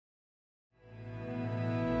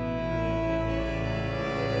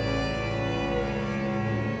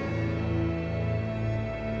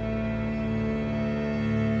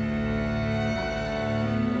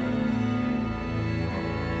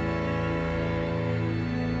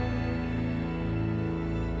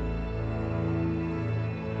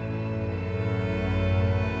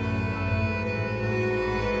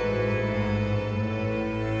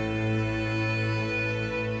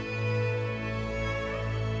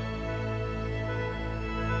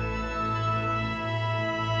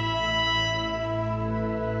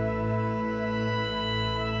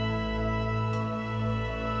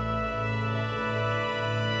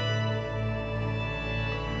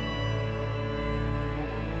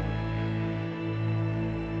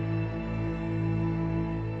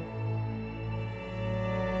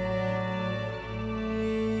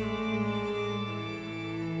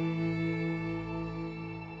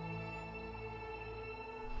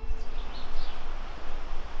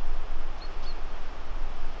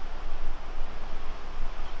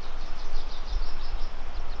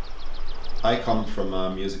I come from a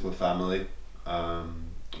musical family.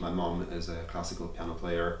 My mom is a classical piano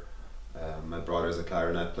player. My brother is a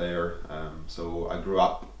clarinet player. So I grew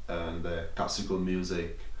up in the classical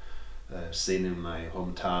music scene in my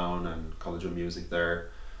hometown and College of Music there.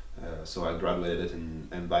 So I graduated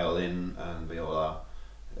in violin and viola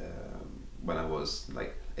when I was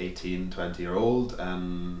like 18, 20-year-old,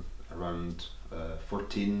 and around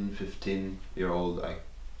 14, 15-year-old I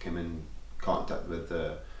came in contact with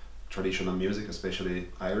traditional music, especially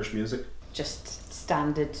Irish music. Just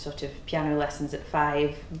standard sort of piano lessons at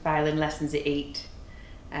 5, violin lessons at 8.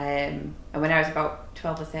 And when I was about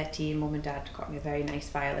 12 or 13, Mum and Dad got me a very nice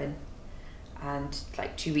violin. And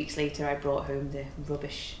like 2 weeks later I brought home the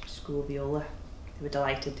rubbish school viola. They were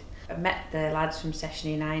delighted. I met the lads from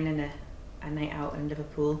Session A9 in a night out in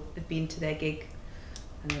Liverpool. I'd been to their gig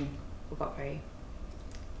and then we got very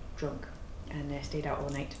drunk and stayed out all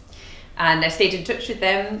night. And I stayed in touch with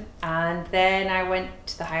them, and then I went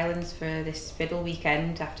to the Highlands for this fiddle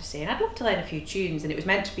weekend after saying I'd love to learn a few tunes, and it was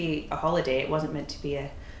meant to be a holiday, it wasn't meant to be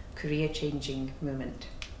a career changing moment.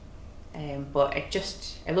 But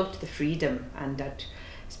I loved the freedom, and I'd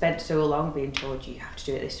spent so long being told you have to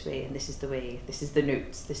do it this way, and this is the way, this is the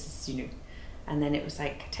notes, this is, you know. And then it was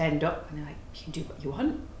like, I turned up and they're like, you can do what you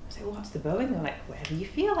want. I was like, well, what's the bowing? They're like, whatever you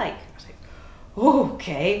feel like. I was like, oh,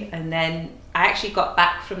 okay. And then I actually got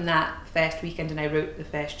back from that first weekend and I wrote the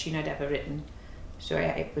first tune I'd ever written. So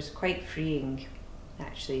it was quite freeing,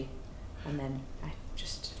 actually. And then I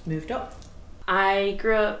just moved up. I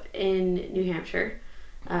grew up in New Hampshire,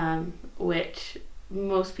 which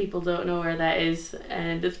most people don't know where that is.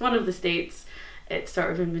 And it's one of the states. It's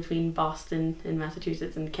sort of in between Boston and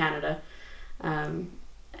Massachusetts and Canada. The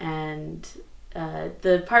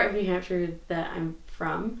part of New Hampshire that I'm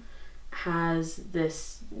from has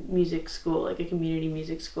this music school, like a community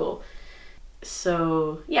music school.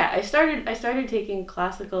 So yeah, I started taking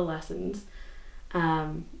classical lessons,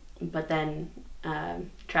 but then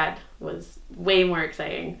trad was way more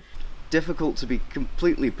exciting. Difficult to be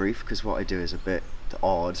completely brief because what I do is a bit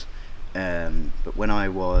odd, but when I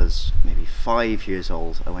was maybe 5 years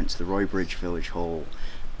old, I went to the Roybridge Village Hall,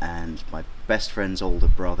 and my best friend's older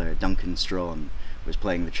brother, Duncan Strawn, was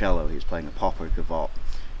playing the cello. He was playing a popper gavotte,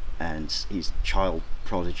 and he's child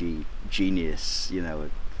prodigy genius, you know.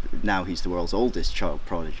 Now he's the world's oldest child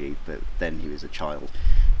prodigy, but then he was a child.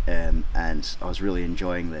 And I was really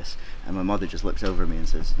enjoying this, and my mother just looked over at me and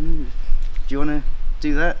says, do you want to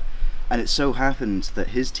do that? And it so happened that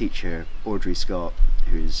his teacher, Audrey Scott,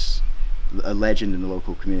 who's a legend in the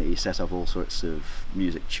local community, set up all sorts of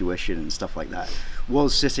music tuition and stuff like that,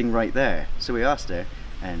 was sitting right there. So we asked her,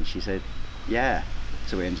 and she said, yeah.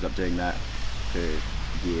 So we ended up doing that for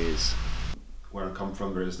years. Where I come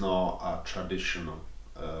from, there is no traditional,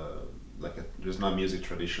 there's no music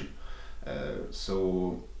tradition.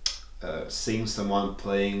 Seeing someone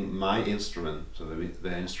playing my instrument, so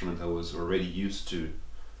the instrument I was already used to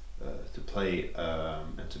play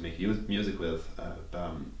and to make music with,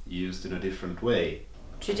 used in a different way.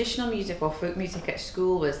 Traditional music or folk music at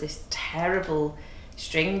school was this terrible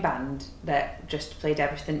string band that just played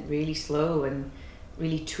everything really slow and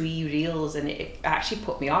really twee reels, and it actually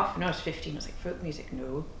put me off. When I was 15, I was like, folk music,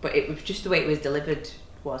 no. But it was just the way it was delivered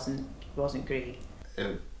wasn't great.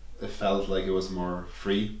 It felt like it was more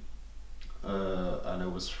free, and I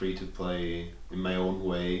was free to play in my own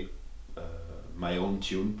way, my own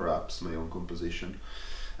tune, perhaps my own composition.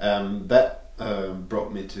 That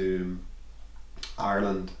brought me to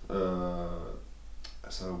Ireland.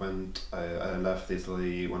 So I left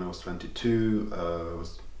Italy when I was 22. It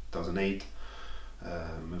was 2008.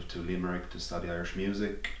 Moved to Limerick to study Irish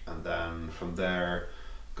music, and then from there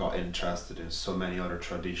got interested in so many other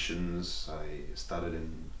traditions. I studied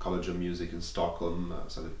in College of Music in Stockholm,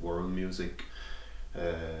 studied world music.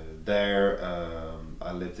 There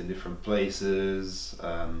I lived in different places.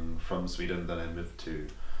 From Sweden, then I moved to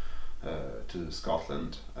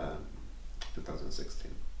Scotland,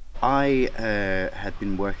 2016. I had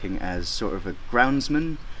been working as sort of a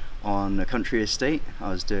groundsman on a country estate.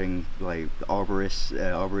 I was doing like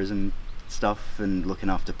arborism stuff and looking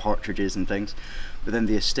after partridges and things. But then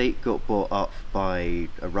the estate got bought up by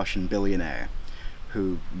a Russian billionaire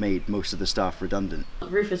who made most of the staff redundant.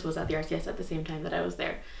 Rufus was at the RCS at the same time that I was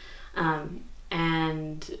there,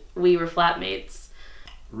 and we were flatmates.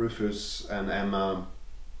 Rufus and Emma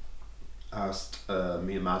asked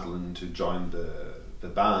me and Madeline to join the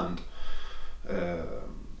band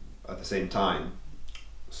at the same time.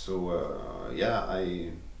 So yeah,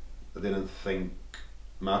 I didn't think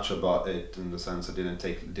much about it, in the sense it didn't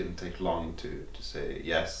take long to say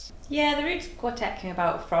yes. Yeah, the Routes Quartet came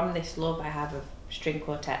about from this love I have of string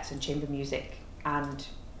quartets and chamber music and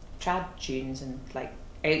trad tunes, and like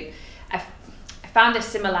I found a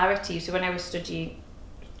similarity. So when I was studying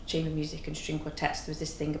chamber music and string quartets, there was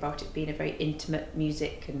this thing about it being a very intimate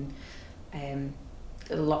music, and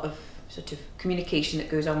a lot of sort of communication that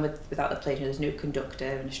goes on without the player. There's no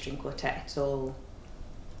conductor in a string quartet, it's all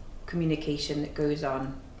communication that goes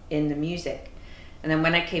on in the music. And then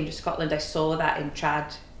when I came to Scotland, I saw that in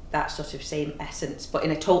trad, that sort of same essence, but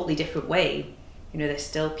in a totally different way. You know,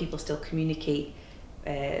 people still communicate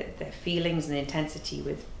their feelings and the intensity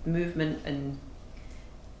with movement, and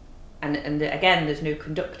again, there's no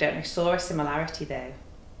conductor, and I saw a similarity there.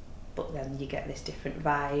 But then you get this different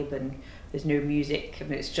vibe, and there's no music,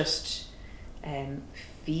 and it's just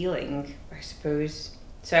feeling, I suppose.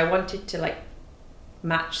 So I wanted to like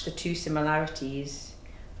match the two similarities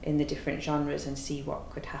in the different genres and see what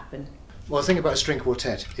could happen. Well, the thing about a string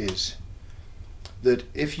quartet is that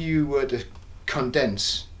if you were to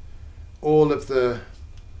condense all of the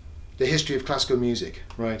history of classical music,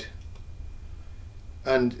 right,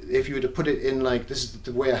 and if you were to put it in, like, this is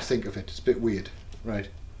the way I think of it, it's a bit weird, right,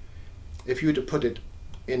 if you were to put it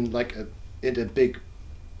in like in a big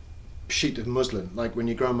sheet of muslin, like when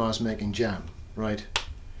your grandma's making jam, right,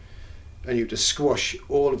 and you were to squash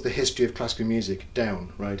all of the history of classical music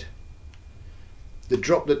down, right, the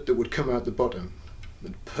droplet that would come out the bottom,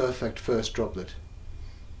 the perfect first droplet,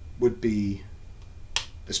 would be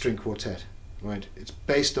a string quartet, right? It's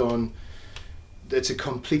based on, it's a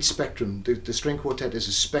complete spectrum. The string quartet is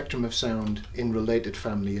a spectrum of sound in related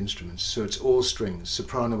family instruments. So it's all strings,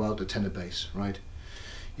 soprano, alto, tenor, bass, right?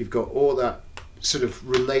 You've got all that sort of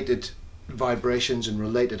related vibrations and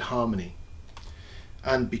related harmony.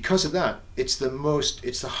 And because of that, it's the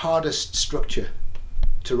hardest structure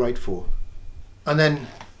to write for. And then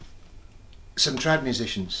some trad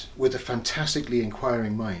musicians with a fantastically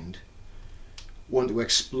inquiring mind want to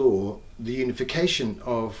explore the unification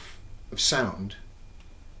of sound,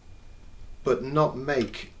 but not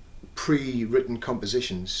make pre-written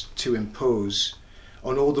compositions to impose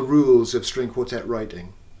on all the rules of string quartet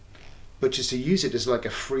writing, but just to use it as like a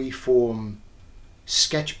free-form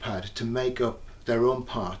sketch pad to make up their own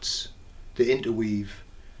parts, to interweave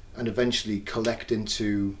and eventually collect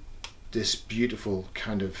into this beautiful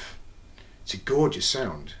kind of, it's a gorgeous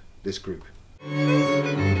sound, this group.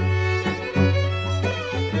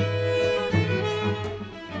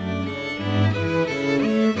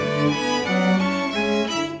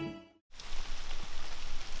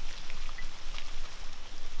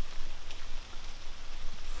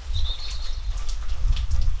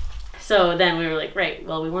 So then we were like, right,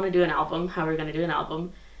 well, we want to do an album. How are we going to do an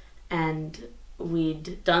album? And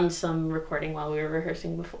we'd done some recording while we were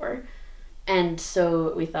rehearsing before. And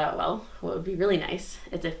so we thought, well, what would be really nice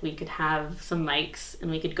is if we could have some mics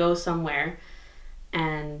and we could go somewhere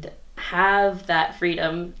and have that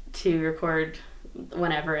freedom to record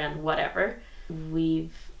whenever and whatever.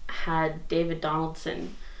 We've had David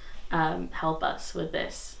Donaldson help us with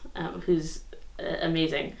this, who's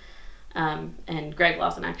amazing. And Greg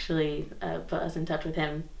Lawson actually put us in touch with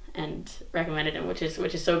him and recommended him, which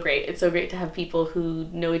is so great. It's so great to have people who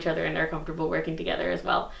know each other and are comfortable working together as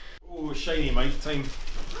well. Oh, shiny mic time.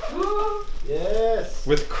 Yes!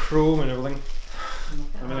 With chrome and everything.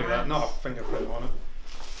 I mean, look at that, not a fingerprint on it.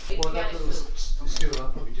 Well, that little stool, I'll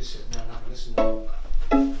probably just sit there and have a listen. Let's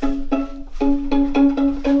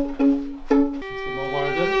get more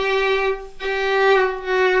wired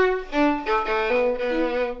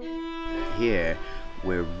in. Here,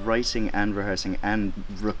 we're writing and rehearsing and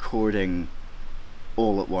recording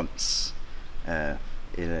all at once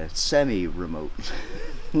in a semi-remote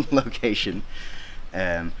location,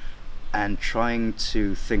 and trying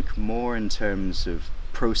to think more in terms of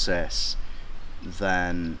process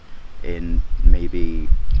than in maybe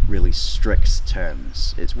really strict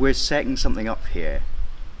terms. We're setting something up here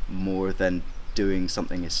more than doing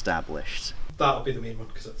something established. That'll be the main one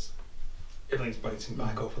because everything's bouncing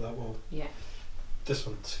back off of that wall. Yeah. This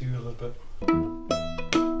one too, a little bit.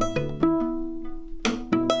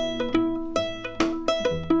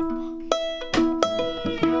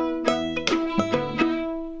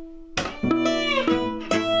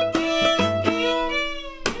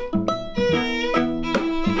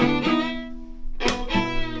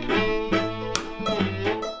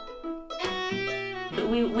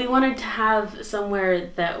 We wanted to have somewhere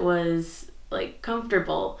that was like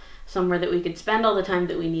comfortable, somewhere that we could spend all the time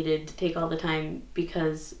that we needed to take all the time,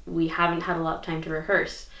 because we haven't had a lot of time to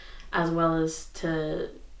rehearse as well as to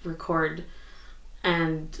record.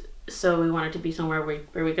 And so we wanted to be somewhere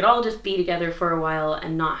where we could all just be together for a while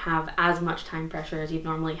and not have as much time pressure as you'd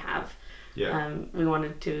normally have. Yeah. We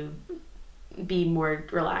wanted to be more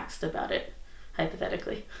relaxed about it,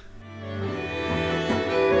 hypothetically.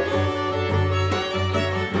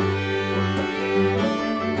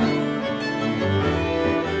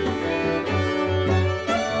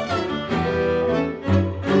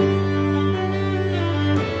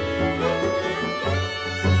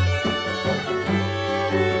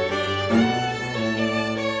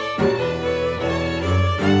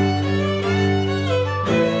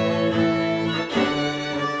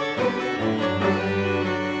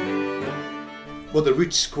 Well, the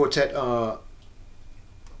Routes Quartet are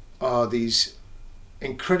these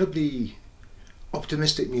incredibly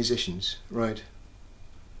optimistic musicians, right,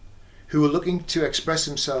 who are looking to express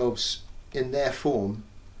themselves in their form,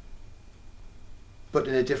 but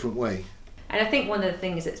in a different way. And I think one of the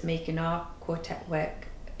things that's making our quartet work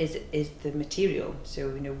is the material. So,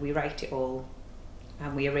 you know, we write it all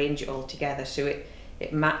and we arrange it all together, so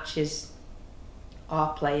it matches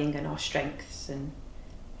our playing and our strengths.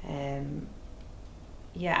 And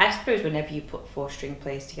yeah, I suppose whenever you put 4 string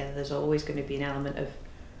players together, there's always going to be an element of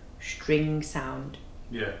string sound,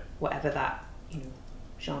 Yeah. whatever that, you know,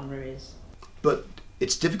 genre is. But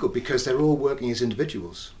it's difficult because they're all working as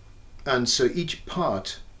individuals, and so each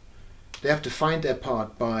part, they have to find their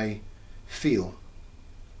part by feel.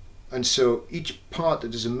 And so each part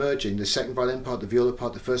that is emerging, the second violin part, the viola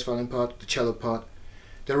part, the first violin part, the cello part,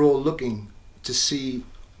 they're all looking to see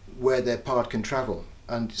where their part can travel,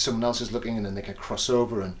 and someone else is looking, and then they can cross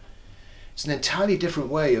over, and it's an entirely different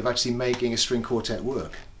way of actually making a string quartet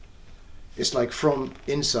work. It's like from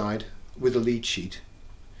inside with a lead sheet.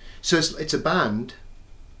 So it's a band,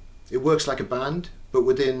 it works like a band, but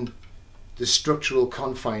within the structural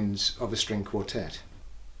confines of a string quartet.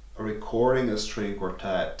 Recording a string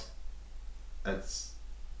quartet, it's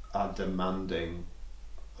a demanding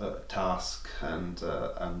task and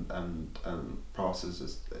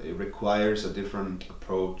processes. It requires a different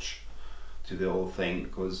approach to the whole thing,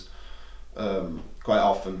 because quite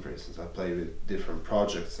often, for instance, I play with different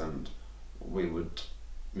projects and we would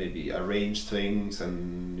maybe arrange things,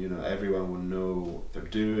 and you know, everyone would know what they're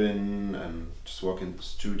doing and just walk into the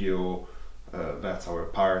studio. That's our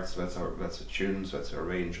parts, that's the tunes, that's the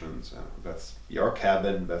arrangements, that's your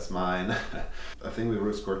cabin, that's mine. I think with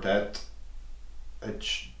Routes Quartet, it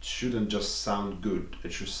shouldn't just sound good,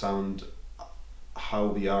 it should sound how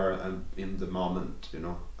we are in the moment, you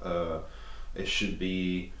know. It should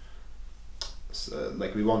be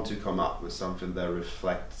like we want to come up with something that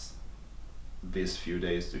reflects these few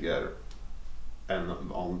days together, and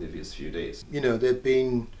only these few days. You know, they've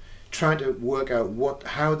been trying to work out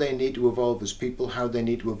how they need to evolve as people, how they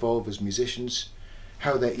need to evolve as musicians,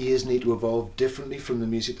 how their ears need to evolve differently from the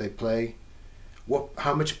music they play,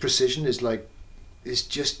 how much precision is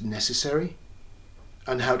just necessary,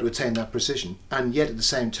 and how to attain that precision, and yet at the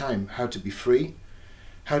same time how to be free,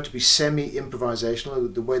 how to be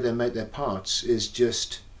semi-improvisational. The way they make their parts is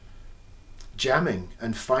just jamming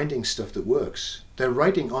and finding stuff that works. They're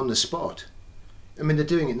writing on the spot. I mean, they're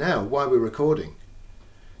doing it now while we're recording.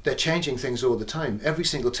 They're changing things all the time. Every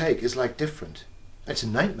single take is like different. It's a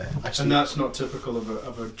nightmare, actually. And that's not typical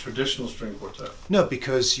of a traditional string quartet. No,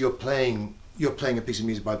 because you're playing a piece of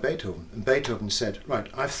music by Beethoven, and Beethoven said, right,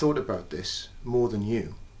 I've thought about this more than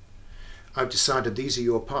you. I've decided these are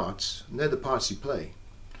your parts, and they're the parts you play.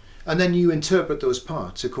 And then you interpret those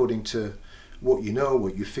parts according to what you know,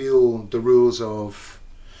 what you feel, the rules of,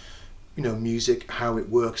 you know, music, how it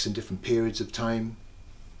works in different periods of time.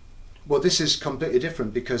 Well, this is completely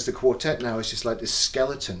different, because the quartet now is just like this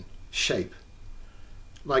skeleton shape,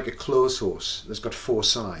 like a clothes horse that's got 4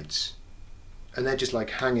 sides, and they're just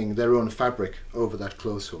like hanging their own fabric over that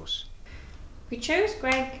clothes horse. We chose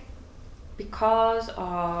Greg because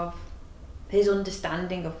of his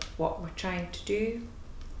understanding of what we're trying to do.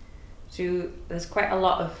 So there's quite a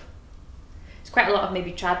lot of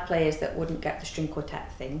maybe trad players that wouldn't get the string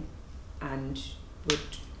quartet thing, and would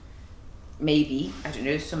maybe, I don't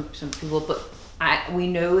know, some people, but we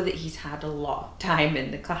know that he's had a lot of time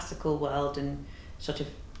in the classical world and sort of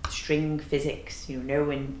string physics, you know,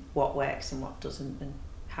 knowing what works and what doesn't and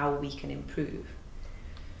how we can improve.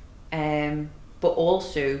 But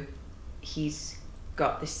also he's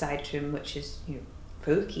got this side to him which is, you know,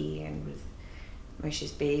 folky, and with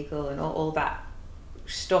Moshe's Bagel and all that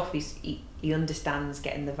stuff, he understands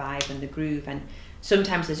getting the vibe and the groove, and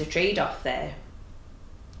sometimes there's a trade-off there,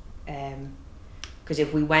 because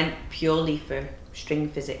if we went purely for string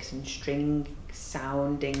physics and string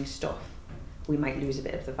sounding stuff, we might lose a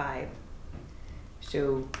bit of the vibe.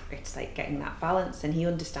 So it's like getting that balance, and he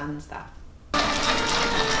understands that. I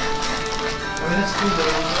mean, it's cool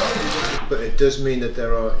that but it does mean that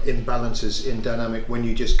there are imbalances in dynamic when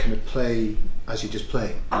you just kind of play as you're just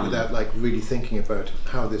playing without like really thinking about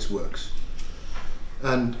how this works.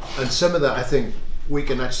 And some of that I think we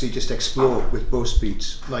can actually just explore with bow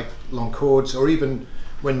speeds, like long chords, or even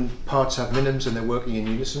when parts have minims and they're working in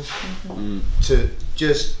unison, to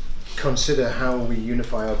just consider how we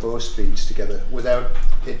unify our bow speeds together without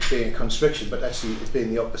it being a constriction, but actually it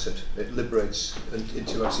being the opposite. It liberates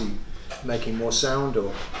into actually making more sound.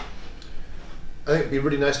 Or I think it'd be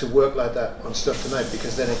really nice to work like that on stuff tonight,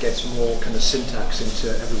 because then it gets more kind of syntax into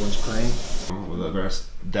everyone's playing. Well, there's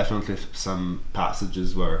definitely some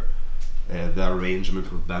passages where the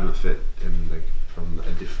arrangement would benefit in like from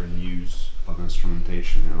a different use of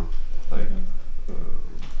instrumentation, you know, like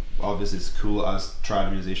obviously it's cool as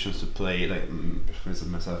trained musicians to play, like for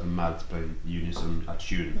instance myself and Matt play unison, a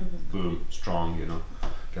tune, boom, strong, you know,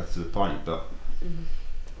 gets to the point, but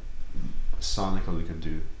sonically we can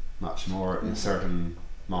do much more in certain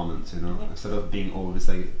moments, you know, instead of being always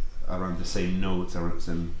like around the same notes, around the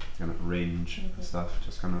same kind of range and stuff,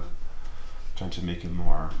 just kind of trying to make it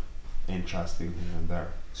more interesting here and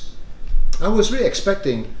there. I was really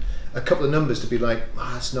expecting a couple of numbers to be like,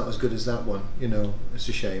 it's not as good as that one, you know, it's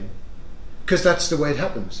a shame. Because that's the way it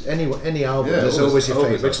happens. Any album, there's always your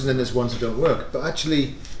favourites, and then there's ones that don't work. But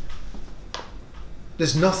actually,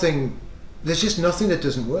 there's just nothing that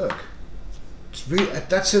doesn't work. It's really,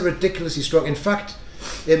 that's a ridiculously strong. In fact,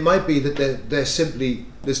 it might be that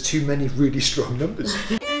there's too many really strong numbers.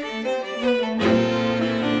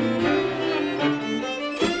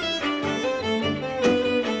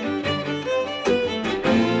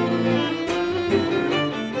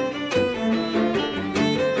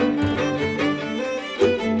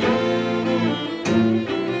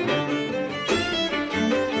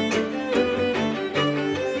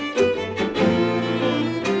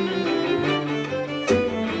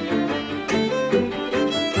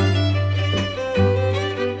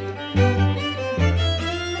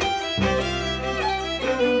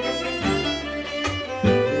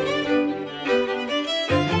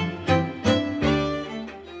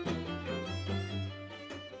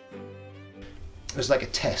 As like a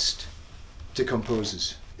test to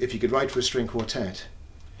composers. If you could write for a string quartet,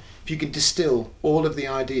 if you could distill all of the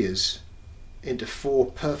ideas into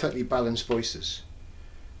 4 perfectly balanced voices,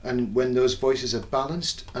 and when those voices are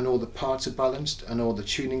balanced and all the parts are balanced and all the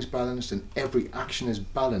tuning's balanced and every action is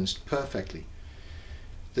balanced perfectly,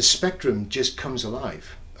 the spectrum just comes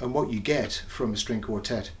alive, and what you get from a string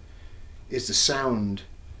quartet is the sound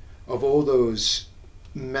of all those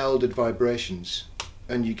melded vibrations,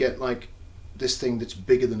 and you get like this thing that's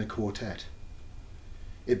bigger than a quartet.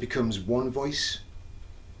 It becomes one voice,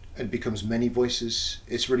 it becomes many voices.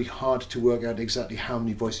 It's really hard to work out exactly how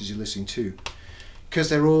many voices you're listening to, because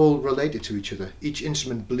they're all related to each other. Each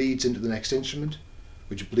instrument bleeds into the next instrument,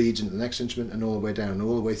 which bleeds into the next instrument, and all the way down,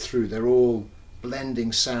 all the way through. They're all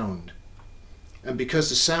blending sound. And because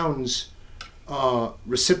the sounds are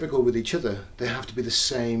reciprocal with each other, they have to be the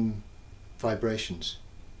same vibrations.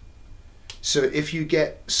 So if you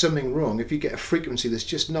get something wrong, if you get a frequency that's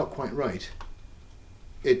just not quite right,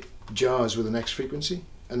 it jars with the next frequency,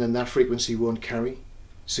 and then that frequency won't carry.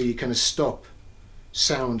 So you kind of stop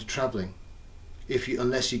sound traveling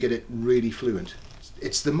unless you get it really fluent.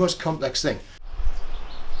 It's the most complex thing.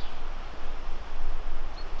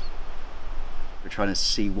 We're trying to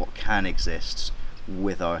see what can exist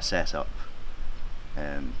with our setup.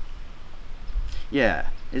 Yeah,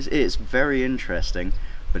 it's very interesting.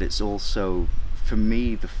 But it's also, for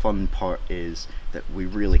me, the fun part is that we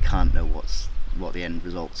really can't know what the end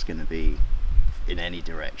result's going to be in any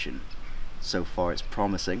direction. So far it's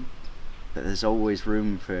promising, but there's always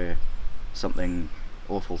room for something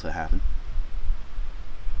awful to happen.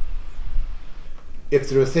 If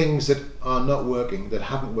there are things that are not working, that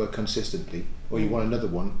haven't worked consistently, or you want another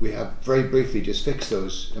one, we have very briefly just fix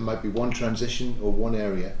those. It might be one transition or one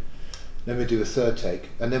area, then we do a third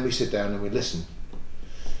take, and then we sit down and we listen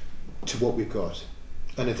to what we've got.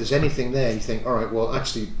 And if there's anything there you think, all right, well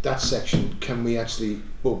actually that section, can we actually,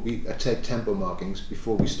 we take tempo markings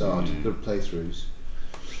before we start the playthroughs,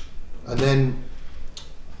 and then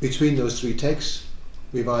between those 3 takes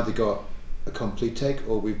we've either got a complete take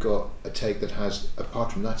or we've got a take that has,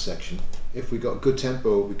 apart from that section, if we got good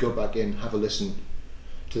tempo, we go back in, have a listen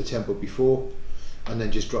to the tempo before, and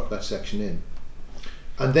then just drop that section in.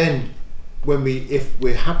 And then if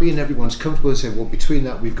we're happy and everyone's comfortable and say, well, between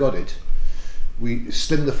that we've got it, we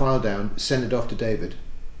slim the file down, send it off to David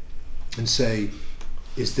and say,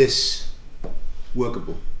 is this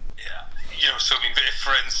workable? Yeah, so I mean, if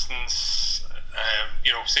for instance,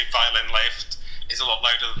 say violin left is a lot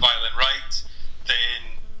louder than violin right,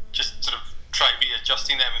 then just sort of try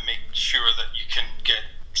readjusting them and make sure that you can get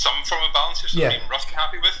some form of balance you're sort of being roughly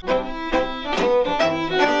happy with.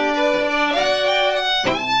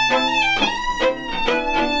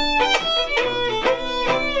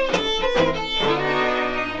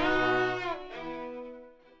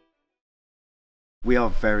 We are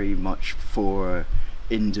very much for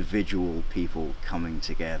individual people coming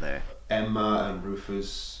together. Emma and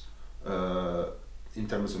Rufus, in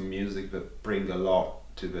terms of music, that bring a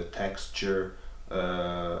lot to the texture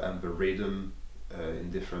and the rhythm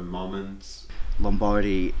in different moments.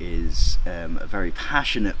 Lombardi is a very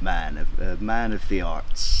passionate man, a man of the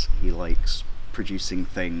arts. He likes producing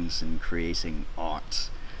things and creating art.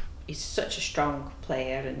 He's such a strong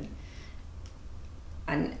player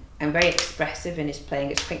and very expressive in his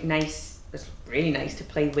playing. It's quite nice, it's really nice to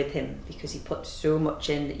play with him because he puts so much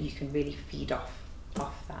in that you can really feed off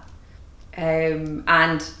that.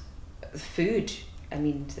 And the food, I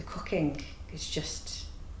mean, the cooking is just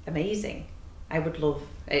amazing. I would love,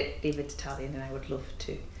 David's Italian, and I would love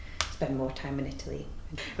to spend more time in Italy.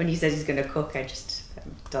 When he says he's going to cook, I'm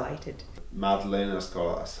delighted. Madeleine has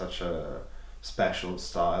got such a special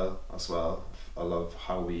style as well. I love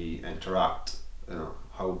how we interact, you know,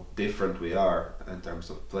 how different we are in terms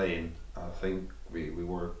of playing. I think we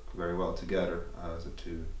work very well together as the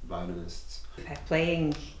two violinists. Her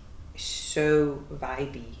playing is so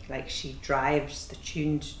vibey, like the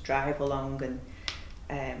tunes drive along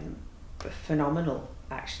and phenomenal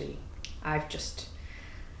actually. I've just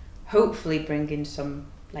hopefully bringing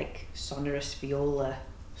some like sonorous viola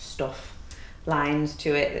stuff, lines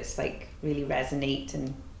to it that's like really resonate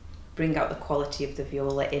and bring out the quality of the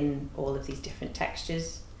viola in all of these different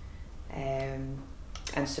textures, and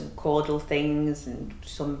some chordal things and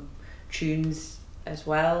some tunes as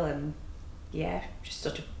well, and yeah, just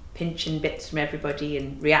sort of pinching bits from everybody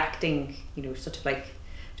and reacting, you know, sort of like,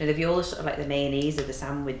 you know, the viola's sort of like the mayonnaise of the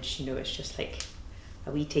sandwich, you know, it's just like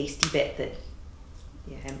a wee tasty bit that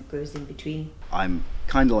goes in between. I'm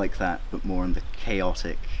kind of like that, but more on the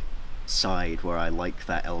chaotic side, where I like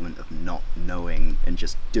that element of not knowing and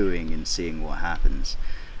just doing and seeing what happens.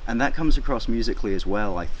 And that comes across musically as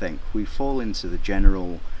well, I think. We fall into the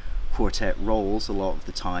general quartet roles a lot of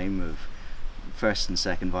the time of first and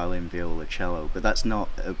second violin, viola, cello, but that's not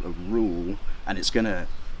a rule, and it's going to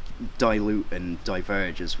dilute and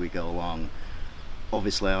diverge as we go along.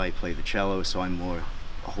 Obviously I play the cello, so I'm more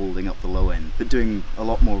holding up the low end, but doing a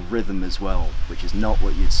lot more rhythm as well, which is not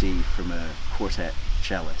what you'd see from a quartet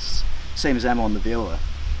cellist. Same as Emma on the viola,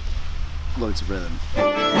 loads of rhythm.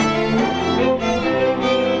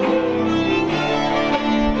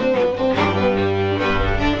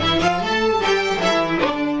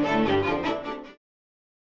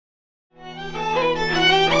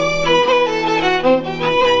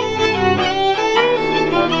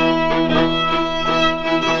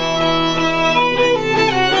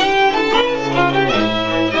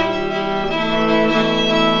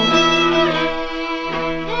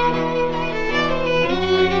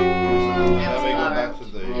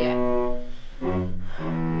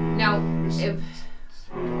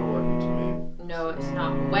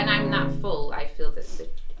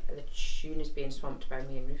 Swamped by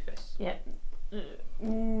me and Rufus. Yeah.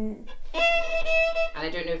 And I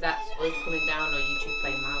don't know if that's us coming down or you two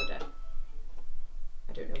playing louder.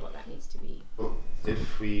 I don't know what that needs to be. Well,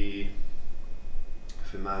 if we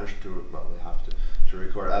manage to, well, we have to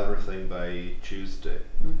record everything by Tuesday,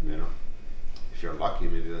 you know. If you're lucky,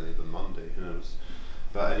 maybe then even Monday, who knows.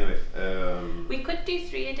 But anyway, we could do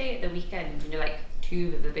 3 a day at the weekend, you know, like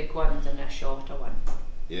 2 of the big ones and a shorter one.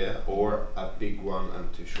 Yeah, or a big one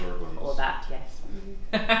and 2 short ones. Or that, yes.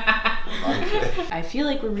 I feel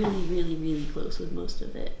like we're really, really, really close with most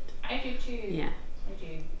of it. I do too. Yeah. I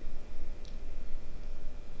do.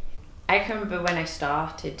 I can remember when I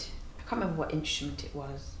started, I can't remember what instrument it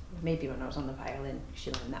was. Maybe when I was on the violin, she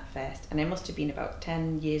learned that first. And I must have been about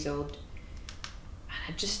 10 years old.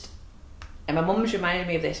 And my mum's reminded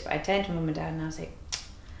me of this, but I turned to mum and dad and I was like,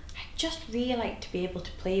 I'd just really like to be able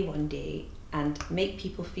to play one day and make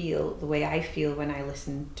people feel the way I feel when I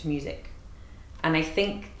listen to music. And I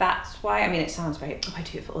think that's why, I mean, it sounds very, I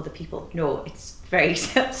do it for other people. No, it's very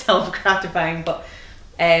self-gratifying, but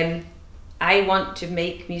I want to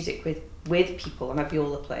make music with people. I'm a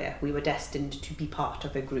viola player. We were destined to be part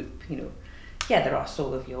of a group, you know. Yeah, there are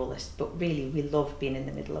solo violists, but really we love being in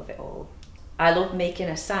the middle of it all. I love making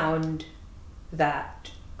a sound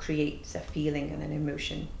that creates a feeling and an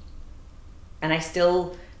emotion. And I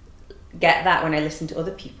still get that when I listen to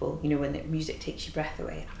other people, you know, when the music takes your breath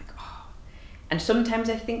away, and I'm like, oh. And sometimes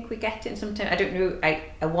I think we get it, and sometimes I don't know.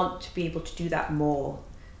 I want to be able to do that more,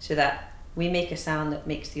 so that we make a sound that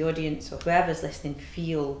makes the audience or whoever's listening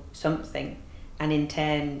feel something, and in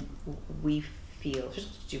turn we feel. It's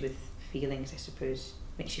just to do with feelings, I suppose.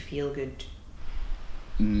 Makes you feel good.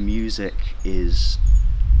 Music is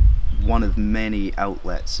one of many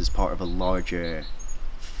outlets as part of a larger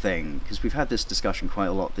thing, because we've had this discussion quite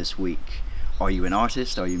a lot this week. Are you an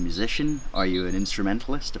artist? Are you a musician? Are you an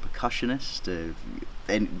instrumentalist, a percussionist?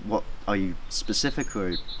 What are you, specific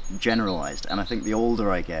or generalized? And I think the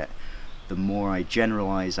older I get, the more I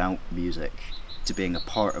generalize out music to being a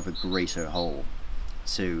part of a greater whole.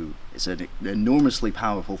 So it's an enormously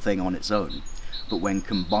powerful thing on its own, but when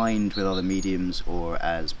combined with other mediums or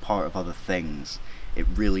as part of other things, it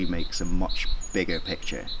really makes a much bigger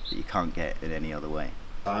picture that you can't get in any other way.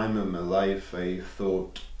 Time in my life I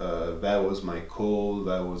thought that was my call,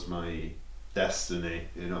 that was my destiny,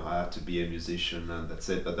 you know, I had to be a musician and that's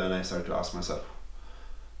it. But then I started to ask myself,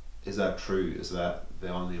 is that true? Is that the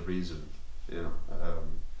only reason? You know,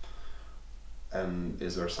 and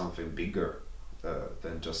is there something bigger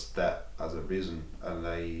than just that as a reason? And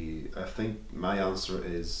I think my answer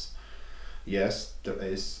is yes, there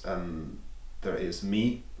is, and there is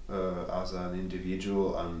me as an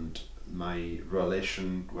individual and my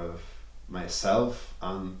relation with myself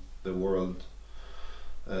and the world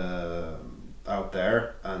out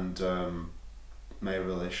there, and my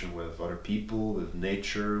relation with other people, with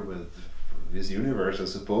nature, with this universe, I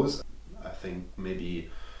suppose. I think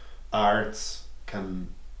maybe arts can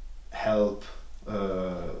help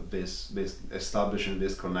this establishing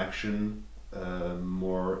this connection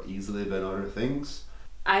more easily than other things.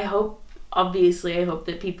 I hope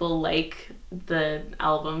that people like the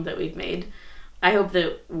album that we've made. I hope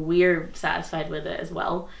that we're satisfied with it as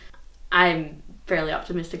well. I'm fairly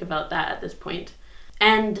optimistic about that at this point.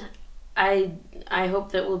 And I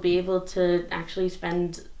hope that we'll be able to actually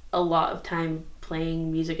spend a lot of time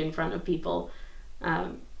playing music in front of people,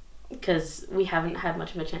 because we haven't had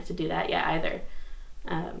much of a chance to do that yet either.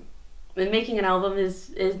 And making an album is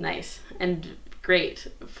nice and great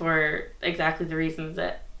for exactly the reasons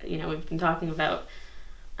that, you know, we've been talking about,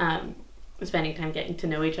 spending time getting to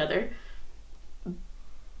know each other.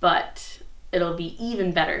 But it'll be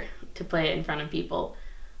even better to play it in front of people,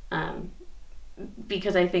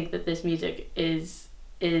 because I think that this music is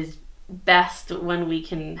best when we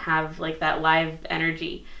can have like that live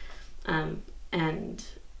energy, and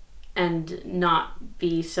not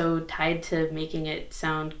be so tied to making it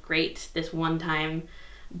sound great this one time,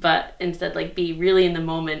 but instead like be really in the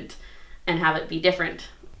moment and have it be different.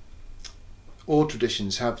 All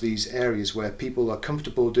traditions have these areas where people are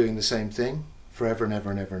comfortable doing the same thing forever and ever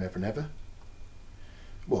and ever and ever and ever.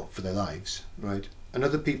 Well, for their lives, right? And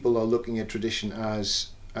other people are looking at tradition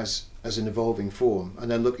as an evolving form, and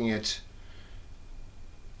they're looking at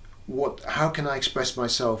how can I express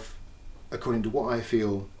myself according to what I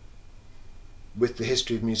feel with the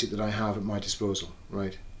history of music that I have at my disposal,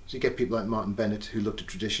 right? So you get people like Martin Bennett, who looked at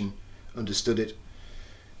tradition, understood it,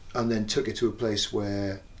 and then took it to a place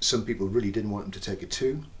where some people really didn't want him to take it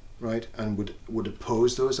to, right? And would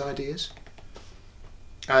oppose those ideas.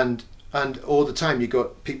 And all the time you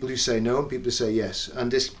got people who say no and people who say yes, and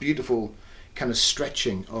this beautiful kind of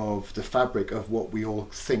stretching of the fabric of what we all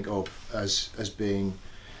think of as being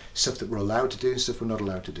stuff that we're allowed to do and stuff we're not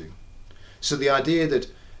allowed to do. So the idea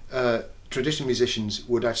that traditional musicians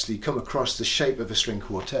would actually come across the shape of a string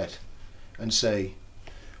quartet and say,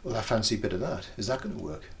 well, I fancy a bit of that, is that going to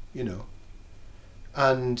work? You know,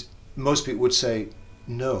 and most people would say,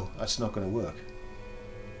 no, that's not going to work.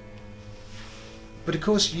 But of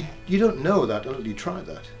course you don't know that until you try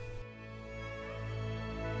that.